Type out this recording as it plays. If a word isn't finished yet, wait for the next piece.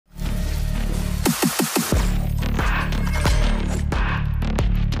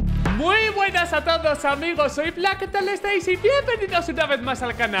buenas a todos amigos, soy Black, ¿qué tal estáis? Y bienvenidos una vez más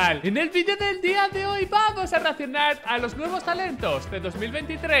al canal. En el vídeo del día de hoy vamos a reaccionar a los nuevos talentos de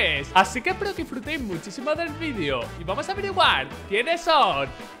 2023. Así que espero que disfrutéis muchísimo del vídeo y vamos a averiguar quiénes son.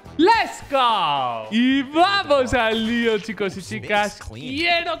 ¡Let's go! Y vamos al lío, chicos y chicas.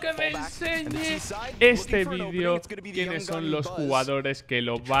 Quiero que me enseñe este vídeo quiénes son los jugadores que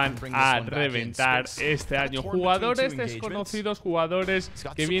lo van a reventar este año. Jugadores desconocidos, jugadores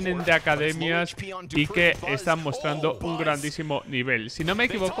que vienen de academias y que están mostrando un grandísimo nivel. Si no me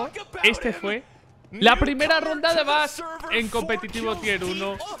equivoco, este fue la primera ronda de Bass en competitivo tier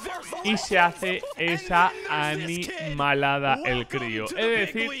 1 y se hace esa animalada el crío.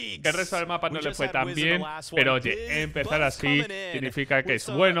 Es decir, que el resto del mapa no le fue tan bien, pero oye, empezar así significa que es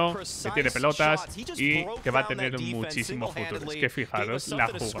bueno, que tiene pelotas y que va a tener muchísimo futuro. Es que fijaros la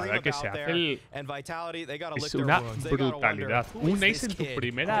jugada que se hace, es una brutalidad. Un ace en tu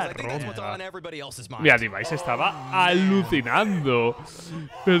primera ronda. Mira, Device estaba alucinando,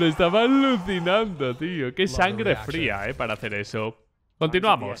 pero estaba alucinando, tío. Qué sangre fría, para hacer eso.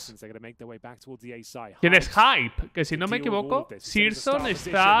 Continuamos. ¿Quién es Hype? Que si no me equivoco, Searson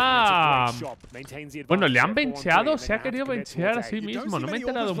está... Bueno, le han bencheado, se ha querido benchear a sí mismo. No me he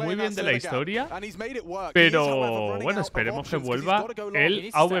enterado muy bien de la historia, pero bueno, esperemos que vuelva el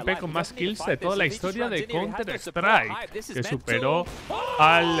AVP con más kills de toda la historia de Counter-Strike, que superó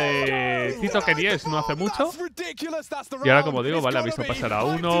al Tito Kenies no hace mucho. Y ahora, como digo, vale, ha visto pasar a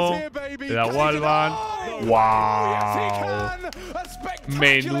uno, le da wallbang. ¡Wow!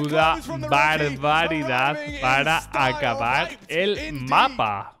 Menuda barbaridad para acabar el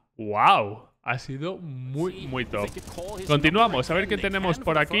mapa. ¡Wow! Ha sido muy top. Continuamos, a ver qué tenemos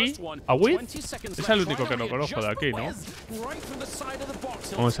por aquí. ¿A Wit? Es el único que no conozco de aquí, ¿no?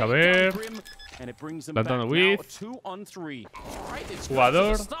 Vamos a ver. Plantando Wit.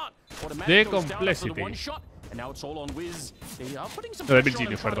 Jugador de Complexity. Lo de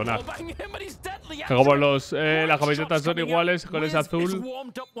Virginia, perdonad. Que como las camisetas son iguales con ese azul.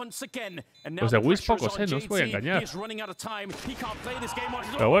 Los de Wiz pocos, no os voy a engañar.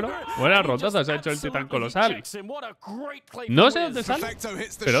 Pero bueno, buenas rondas ha hecho el titán colosal. No sé dónde sale,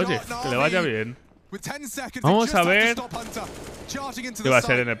 pero oye, que le vaya bien. Vamos a ver. Que va a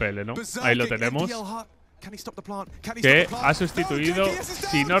ser NPL, ¿no? Ahí lo tenemos. Que ha sustituido,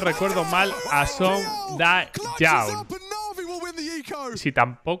 si no recuerdo mal, a Song Da-Young. Si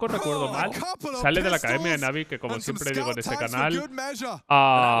tampoco recuerdo mal, sale de la academia de Navi, que como siempre digo en este canal,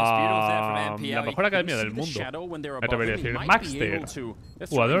 la mejor academia del mundo. Me atrevería a decir Maxter,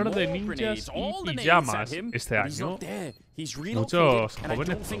 jugador de ninjas y pijamas este año. Muchos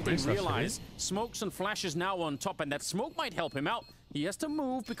jóvenes promesas,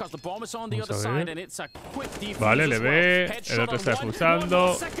 Vale, le ve. El otro está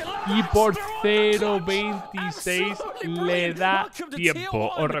expulsando. Y por 0.26 le da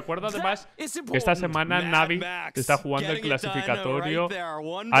tiempo. Os recuerdo además que esta semana Navi está jugando el clasificatorio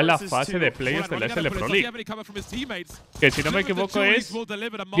a la fase de playoffs de la SL Pro League. Que si no me equivoco es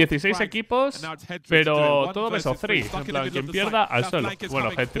 16 equipos, pero todo beso 3. En plan, quien pierda al solo.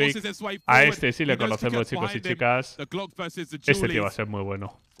 Bueno, Heretics, a este sí le conocemos, chicos y chicas. Este tío va a ser muy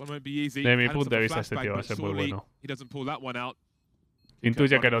bueno. De mi punto de vista, este tío va a ser muy bueno.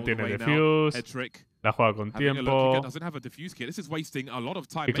 Intuye que no tiene defuse, la juega con tiempo.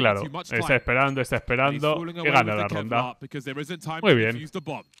 Y claro, está esperando y gana la ronda. Muy bien.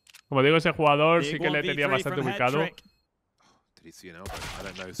 Como digo, ese jugador sí que le tenía bastante ubicado.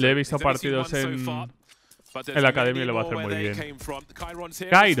 Le he visto partidos en la academia y lo va a hacer muy bien.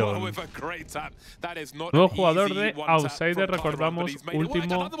 Kyron, nuevo jugador de Outsider, recordamos,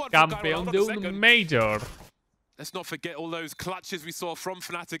 último campeón de un Major. Vamos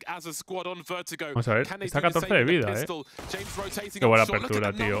a ver, está 14 de vida, Qué buena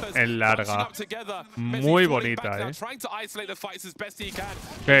apertura, tío. En larga. Muy bonita,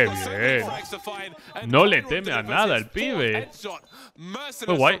 Qué bien. No le teme a nada el pibe.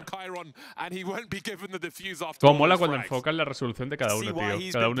 Muy guay. Como mola cuando enfocan la resolución de cada uno, tío.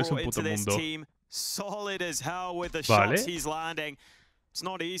 Cada uno es un puto mundo. Vale.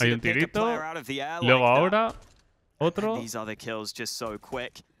 Hay un tirito. Luego ahora otro. Que se ha hecho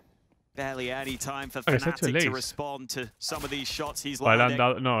el ace. Vale, le han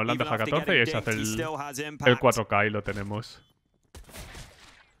dado, no, le han dejado 14 y ese hace el 4K y lo tenemos.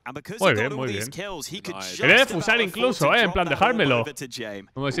 Muy bien, muy bien. Quería defusar incluso, en plan dejármelo.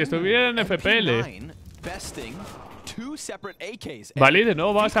 Como si estuviera en FPL. Vale, y de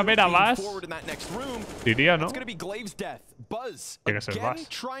nuevo vamos a ver a Bass. Diría, ¿no? Tiene que ser Bass.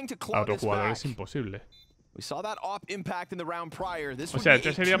 A otro jugador es imposible. O sea,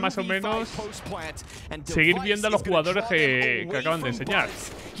 este sería más o menos seguir viendo a los jugadores que acaban de enseñar.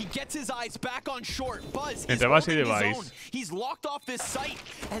 Entre base y device.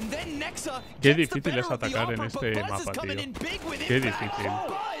 Qué difícil es atacar en este mapa, tío. Qué difícil.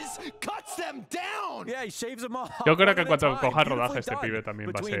 Yo creo que en cuanto coja rodaje este pibe también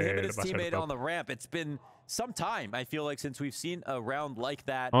va a ser top.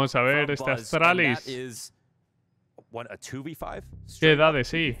 Vamos a ver este Astralis. Qué edades,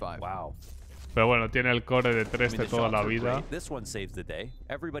 sí. Pero bueno, tiene el core de 3 de toda la vida.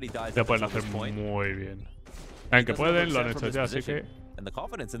 Ya pueden hacer muy bien. Saben que pueden, lo han hecho ya, así que...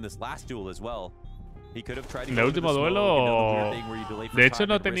 En el último duelo, de hecho,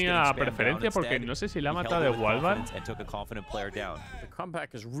 no tenía preferencia porque no sé si la ha matado de Wallbang.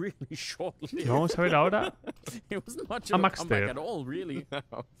 Y vamos a ver ahora a Maxter.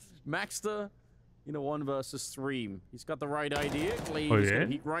 Muy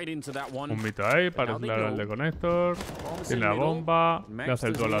bien. Un mito ahí para aislar al de Connector. Tiene la bomba. Le hace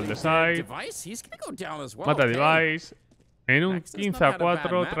el duelo al de Side. Mata a Device. En un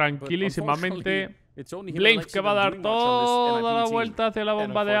 15-4, tranquilísimamente. Blame que va a dar toda la vuelta hacia la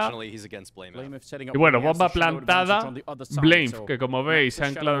bomba de A. Y bueno, bomba plantada. Blame, que como veis se ha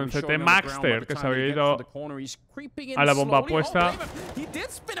anclado en CT. Maxter, que se había ido a la bomba puesta.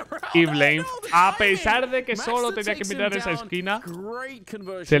 Y Blame, a pesar de que solo tenía que mirar esa esquina,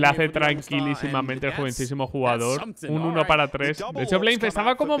 se le hace tranquilísimamente el jovencísimo jugador. Un 1 para 3. De hecho, Blame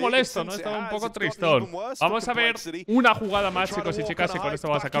estaba como molesto, ¿no? Estaba un poco tristón. Vamos a ver una jugada más, chicos y chicas, y con esto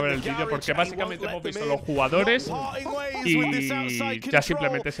vamos a acabar el vídeo, porque básicamente hemos visto los jugadores y ya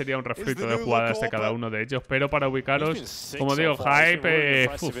simplemente sería un refrito de jugadas de cada uno de ellos. Pero para ubicaros, como digo, hype,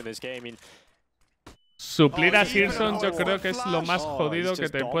 suplir a Searson yo creo que es lo más jodido que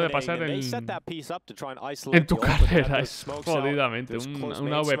te puede pasar en tu carrera. Es jodidamente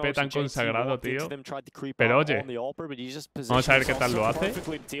un AVP tan consagrado, tío. Pero oye, vamos a ver qué tal lo hace.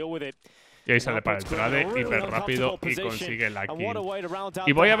 Y ahí sale para el trade, hiper rápido y consigue la kill.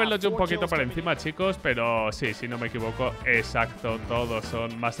 Y voy a verlo yo un poquito por encima, chicos, pero sí, si no me equivoco, exacto, todos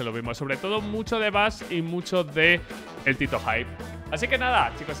son más de lo mismo. Sobre todo mucho de Bass y mucho de el Tito Hype. Así que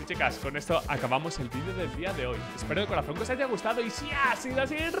nada, chicos y chicas, con esto acabamos el vídeo del día de hoy. Espero de corazón que os haya gustado y si ha sido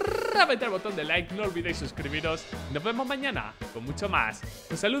así, reventad el botón de like, no olvidéis suscribiros. Nos vemos mañana con mucho más.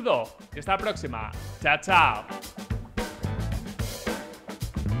 Un saludo y hasta la próxima. Chao, chao.